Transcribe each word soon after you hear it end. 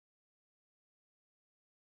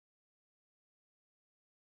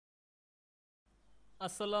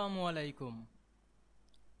Assalamu alaikum.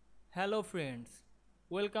 Hello friends,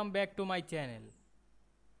 welcome back to my channel.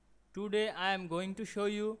 Today I am going to show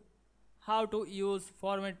you how to use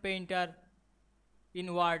format painter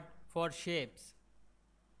in Word for shapes.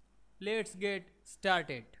 Let's get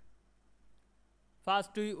started. First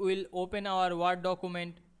we will open our Word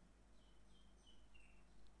document.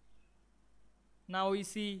 Now we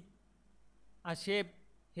see a shape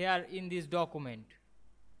here in this document.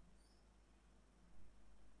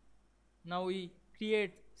 Now we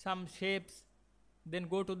create some shapes, then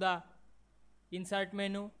go to the insert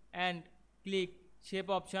menu and click shape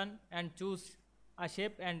option and choose a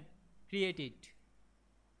shape and create it.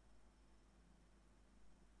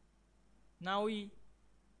 Now we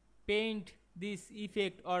paint this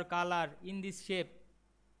effect or color in this shape,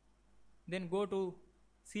 then go to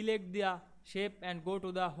select the shape and go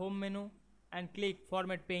to the home menu and click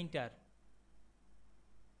format painter.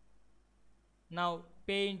 Now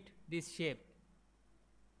paint this shape.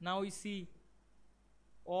 Now we see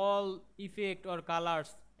all effect or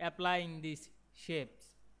colors applying these shapes.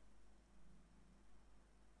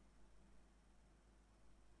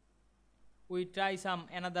 We try some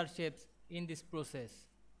another shapes in this process.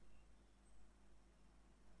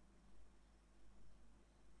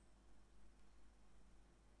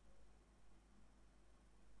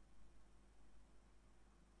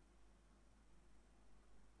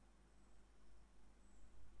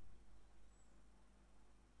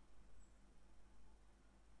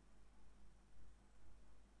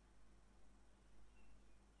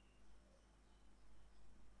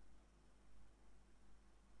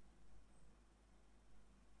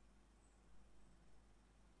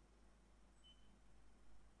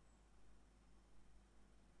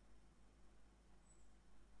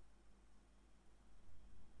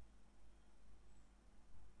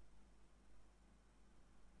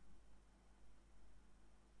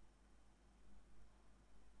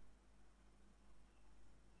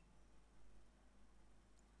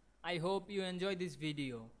 I hope you enjoy this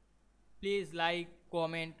video. Please like,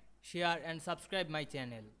 comment, share and subscribe my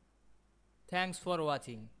channel. Thanks for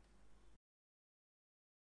watching.